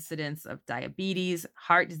disproportionate incidence of diabetes,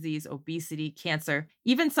 heart disease, obesity, cancer,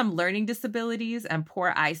 even some learning disabilities and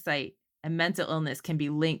poor eyesight and mental illness can be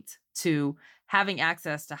linked to having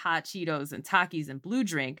access to hot Cheetos and Takis and blue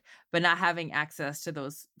drink, but not having access to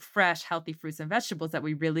those fresh, healthy fruits and vegetables that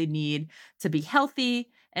we really need to be healthy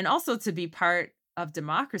and also to be part of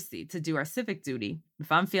democracy, to do our civic duty.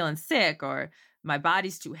 If I'm feeling sick or my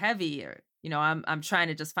body's too heavy or, I'm trying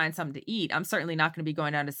to just find something to eat, I'm certainly not going to be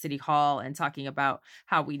going down to City Hall and talking about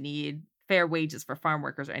how we need fair wages for farm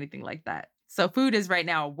workers or anything like that. So food is right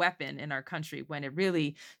now a weapon in our country when it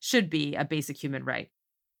really should be a basic human right.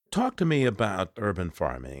 Talk to me about urban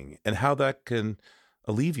farming and how that can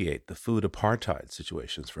alleviate the food apartheid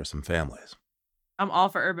situations for some families. I'm all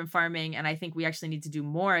for urban farming, and I think we actually need to do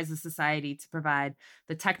more as a society to provide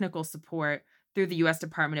the technical support through the U.S.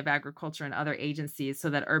 Department of Agriculture and other agencies so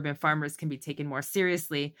that urban farmers can be taken more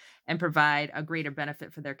seriously and provide a greater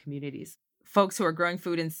benefit for their communities. Folks who are growing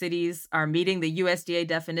food in cities are meeting the USDA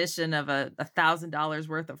definition of $1,000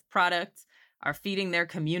 worth of product, are feeding their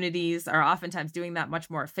communities, are oftentimes doing that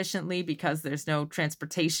much more efficiently because there's no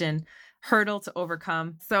transportation hurdle to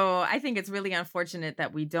overcome. So I think it's really unfortunate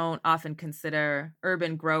that we don't often consider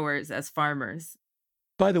urban growers as farmers.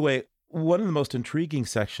 By the way, one of the most intriguing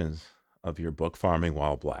sections of your book, Farming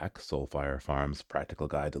While Black, Soulfire Farm's Practical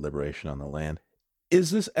Guide to Liberation on the Land,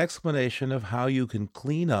 is this explanation of how you can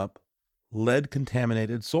clean up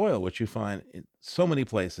lead-contaminated soil, which you find in so many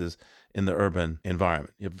places in the urban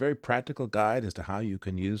environment. You have a very practical guide as to how you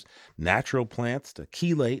can use natural plants to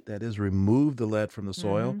chelate, that is, remove the lead from the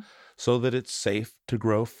soil, so that it's safe to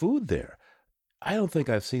grow food there. I don't think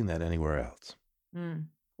I've seen that anywhere else.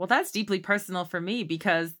 Well, that's deeply personal for me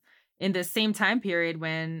because in this same time period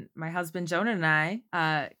when my husband Jonah and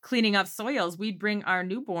I cleaning up soils, we'd bring our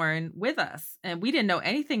newborn with us. And we didn't know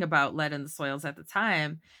anything about lead in the soils at the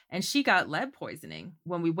time. And she got lead poisoning.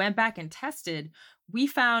 When we went back and tested, we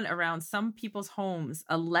found around some people's homes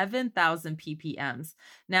 11,000 ppms.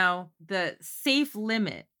 Now, the safe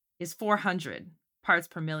limit is 400 parts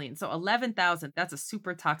per million. So 11,000, that's a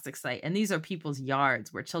super toxic site. And these are people's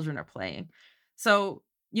yards where children are playing. So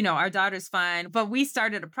our daughter's fine, but we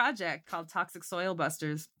started a project called Toxic Soil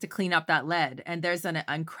Busters to clean up that lead. And there's an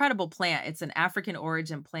incredible plant. It's an African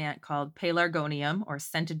origin plant called Pelargonium or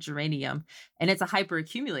scented geranium, and it's a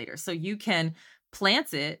hyperaccumulator. So you can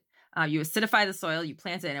plant it, you acidify the soil, you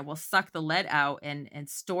plant it, and it will suck the lead out and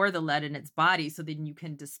store the lead in its body so then you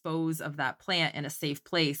can dispose of that plant in a safe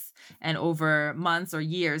place. And over months or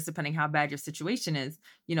years, depending how bad your situation is,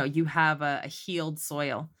 you have a healed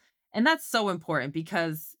soil. And that's so important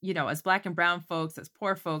because, as Black and brown folks, as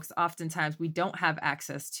poor folks, oftentimes we don't have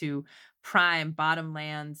access to prime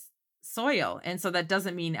bottomlands soil. And so that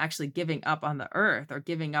doesn't mean actually giving up on the earth or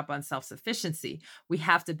giving up on self-sufficiency. We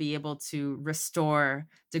have to be able to restore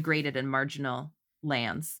degraded and marginal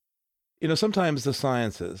lands. Sometimes the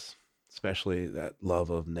sciences, especially that love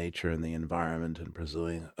of nature and the environment and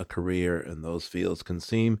pursuing a career in those fields can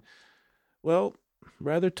seem,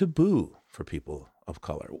 rather taboo for people of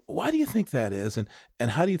color. Why do you think that is? And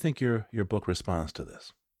how do you think your book responds to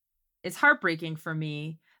this? It's heartbreaking for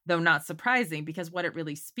me, though not surprising, because what it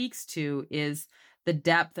really speaks to is the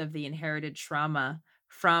depth of the inherited trauma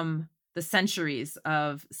from the centuries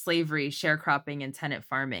of slavery, sharecropping, and tenant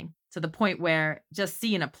farming, to the point where just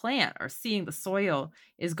seeing a plant or seeing the soil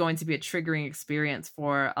is going to be a triggering experience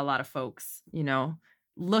for a lot of folks.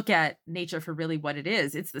 Look at nature for really what it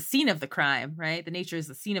is. It's the scene of the crime, right? The nature is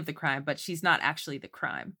the scene of the crime, but she's not actually the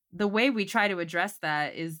crime. The way we try to address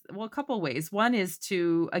that is, a couple ways. One is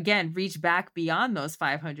to, again, reach back beyond those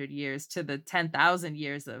 500 years to the 10,000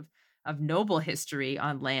 years of noble history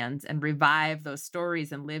on land and revive those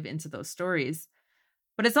stories and live into those stories.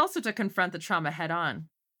 But it's also to confront the trauma head on.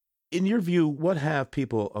 In your view, what have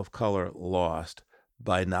people of color lost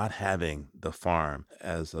by not having the farm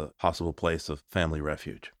as a possible place of family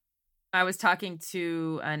refuge? I was talking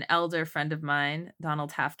to an elder friend of mine,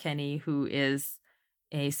 Donald Halfkenny, who is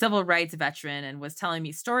a civil rights veteran and was telling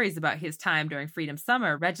me stories about his time during Freedom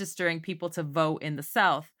Summer, registering people to vote in the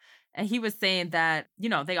South. And he was saying that,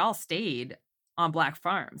 they all stayed on Black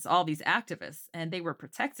farms, all these activists, and they were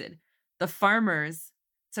protected. The farmers,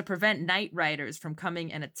 to prevent night riders from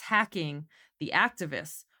coming and attacking the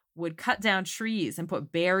activists, would cut down trees and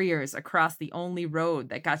put barriers across the only road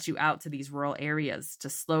that got you out to these rural areas to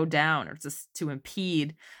slow down or just to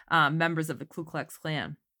impede members of the Ku Klux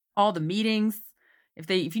Klan. All the meetings, if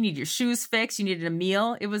you need your shoes fixed, you needed a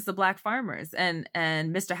meal, it was the Black farmers. And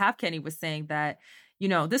Mr. Halfkenny was saying that,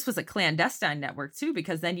 this was a clandestine network too,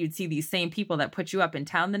 because then you'd see these same people that put you up in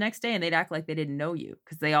town the next day and they'd act like they didn't know you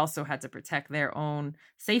because they also had to protect their own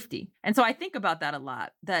safety. And so I think about that a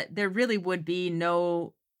lot, that there really would be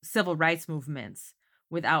no civil rights movements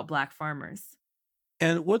without Black farmers.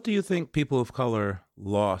 And what do you think people of color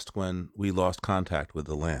lost when we lost contact with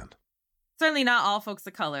the land? Certainly not all folks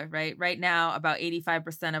of color, right? Right now, about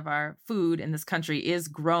 85% of our food in this country is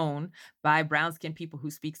grown by brown-skinned people who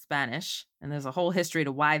speak Spanish. And there's a whole history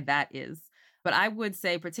to why that is. But I would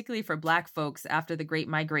say, particularly for Black folks after the Great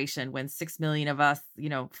Migration, when 6 million of us,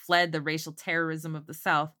 fled the racial terrorism of the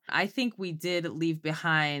South, I think we did leave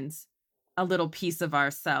behind a little piece of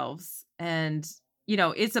ourselves. And,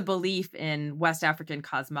 it's a belief in West African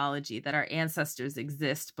cosmology that our ancestors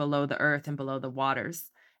exist below the earth and below the waters.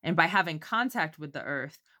 And by having contact with the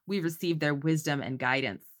earth, we receive their wisdom and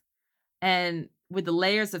guidance. And with the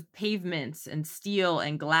layers of pavement and steel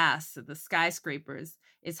and glass, the skyscrapers,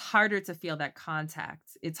 it's harder to feel that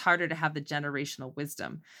contact. It's harder to have the generational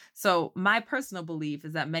wisdom. So my personal belief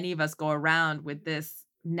is that many of us go around with this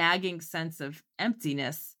nagging sense of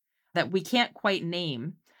emptiness that we can't quite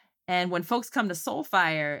name. And when folks come to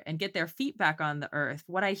Soulfire and get their feet back on the earth,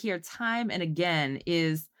 what I hear time and again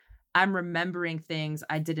is, I'm remembering things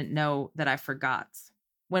I didn't know that I forgot.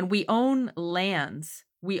 When we own lands,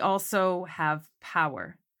 we also have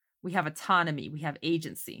power. We have autonomy. We have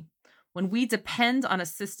agency. When we depend on a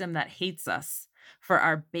system that hates us for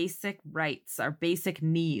our basic rights, our basic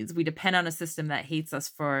needs, we depend on a system that hates us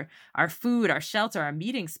for our food, our shelter, our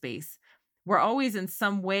meeting space, we're always in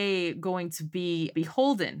some way going to be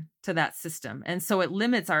beholden to that system. And so it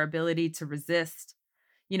limits our ability to resist.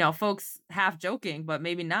 Folks half joking, but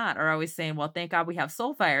maybe not, are always saying, well, thank God we have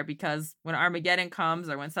Soulfire because when Armageddon comes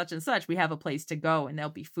or when such and such, we have a place to go and there'll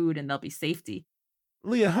be food and there'll be safety.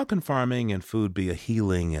 Leah, how can farming and food be a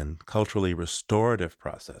healing and culturally restorative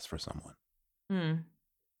process for someone?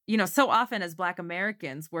 So often as Black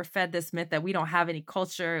Americans, we're fed this myth that we don't have any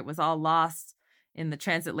culture. It was all lost in the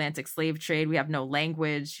transatlantic slave trade. We have no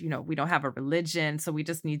language, we don't have a religion. So we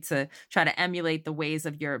just need to try to emulate the ways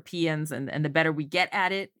of Europeans. And the better we get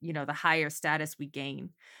at it, the higher status we gain.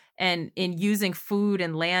 And in using food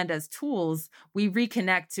and land as tools, we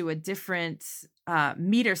reconnect to a different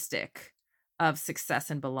meter stick of success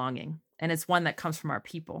and belonging. And it's one that comes from our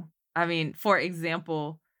people. I mean, for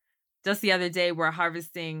example, just the other day, we're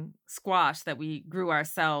harvesting squash that we grew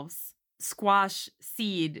ourselves. Squash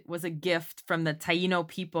seed was a gift from the Taino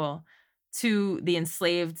people to the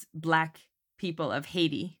enslaved Black people of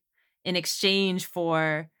Haiti in exchange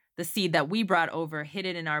for the seed that we brought over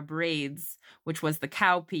hidden in our braids, which was the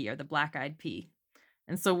cow pea or the black-eyed pea.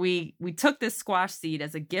 And so we took this squash seed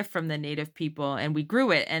as a gift from the native people and we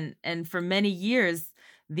grew it. And for many years,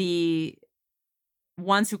 the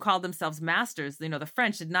ones who called themselves masters, the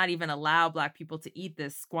French did not even allow Black people to eat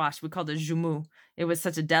this squash. We called it joumou. It was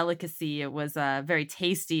such a delicacy. It was very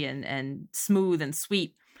tasty and smooth and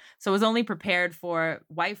sweet. So it was only prepared for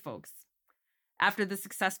white folks. After the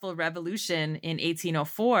successful revolution in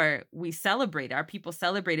 1804, our people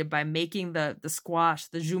celebrated by making the squash,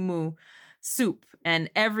 the joumou soup. And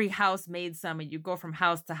every house made some, and you go from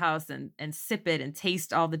house to house and sip it and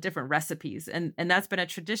taste all the different recipes. And that's been a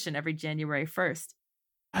tradition every January 1st.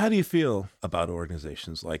 How do you feel about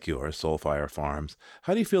organizations like yours, Soulfire Farms?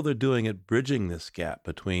 How do you feel they're doing at bridging this gap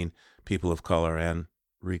between people of color and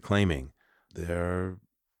reclaiming their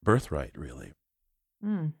birthright, really?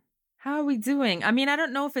 How are we doing? I mean, I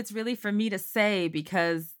don't know if it's really for me to say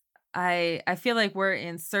because I feel like we're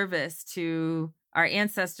in service to our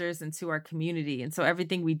ancestors and to our community. And so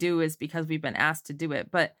everything we do is because we've been asked to do it.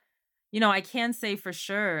 But, I can say for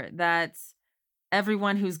sure that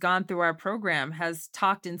everyone who's gone through our program has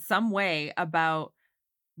talked in some way about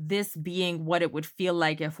this being what it would feel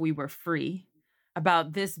like if we were free,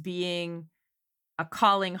 about this being a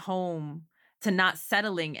calling home to not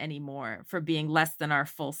settling anymore for being less than our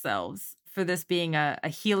full selves, for this being a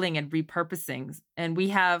healing and repurposing. And we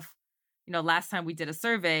have, last time we did a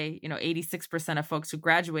survey, 86% of folks who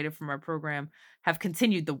graduated from our program have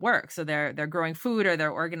continued the work. So they're growing food or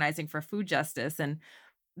they're organizing for food justice. And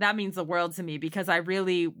that means the world to me because I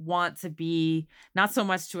really want to be not so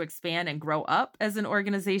much to expand and grow up as an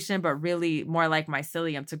organization, but really more like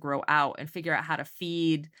mycelium to grow out and figure out how to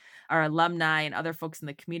feed our alumni and other folks in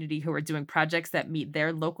the community who are doing projects that meet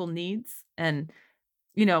their local needs. And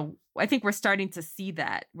I think we're starting to see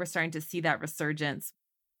that. We're starting to see that resurgence.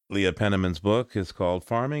 Leah Penniman's book is called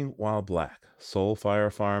Farming While Black, Soul Fire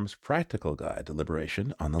Farm's Practical Guide to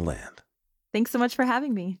Liberation on the Land. Thanks so much for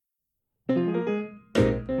having me.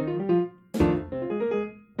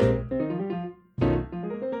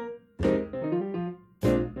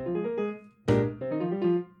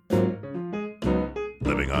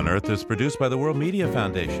 Living on Earth is produced by the World Media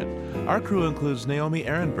Foundation. Our crew includes Naomi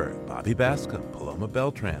Ehrenberg, Bobby Bascom, Paloma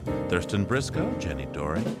Beltran, Thurston Briscoe, Jenny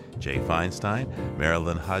Doring, Jay Feinstein,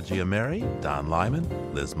 Marilyn Haji-Ameri, Don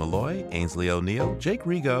Lyman, Liz Malloy, Ainsley O'Neill, Jake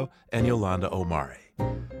Rigo, and Yolanda Omari.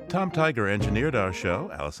 Tom Tiger engineered our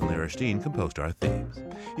show. Allison Lierstein composed our themes.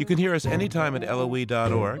 You can hear us anytime at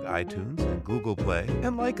LOE.org, iTunes, and Google Play.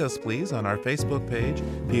 And like us, please, on our Facebook page,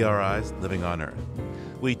 PRI's Living on Earth.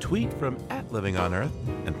 We tweet from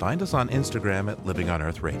 @LivingOnEarth and find us on Instagram at Living on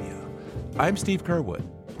Earth Radio. I'm Steve Kerwood.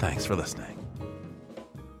 Thanks for listening.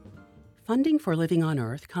 Funding for Living on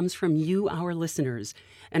Earth comes from you, our listeners,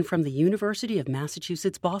 and from the University of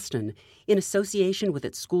Massachusetts Boston, in association with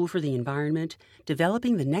its School for the Environment,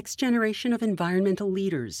 developing the next generation of environmental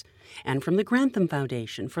leaders, and from the Grantham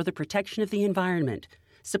Foundation for the Protection of the Environment,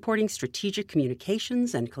 supporting strategic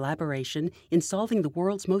communications and collaboration in solving the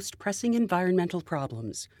world's most pressing environmental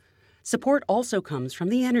problems. Support also comes from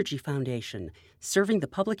the Energy Foundation, serving the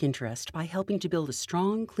public interest by helping to build a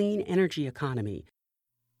strong, clean energy economy.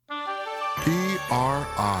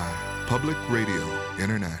 PRI, Public Radio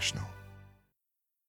International.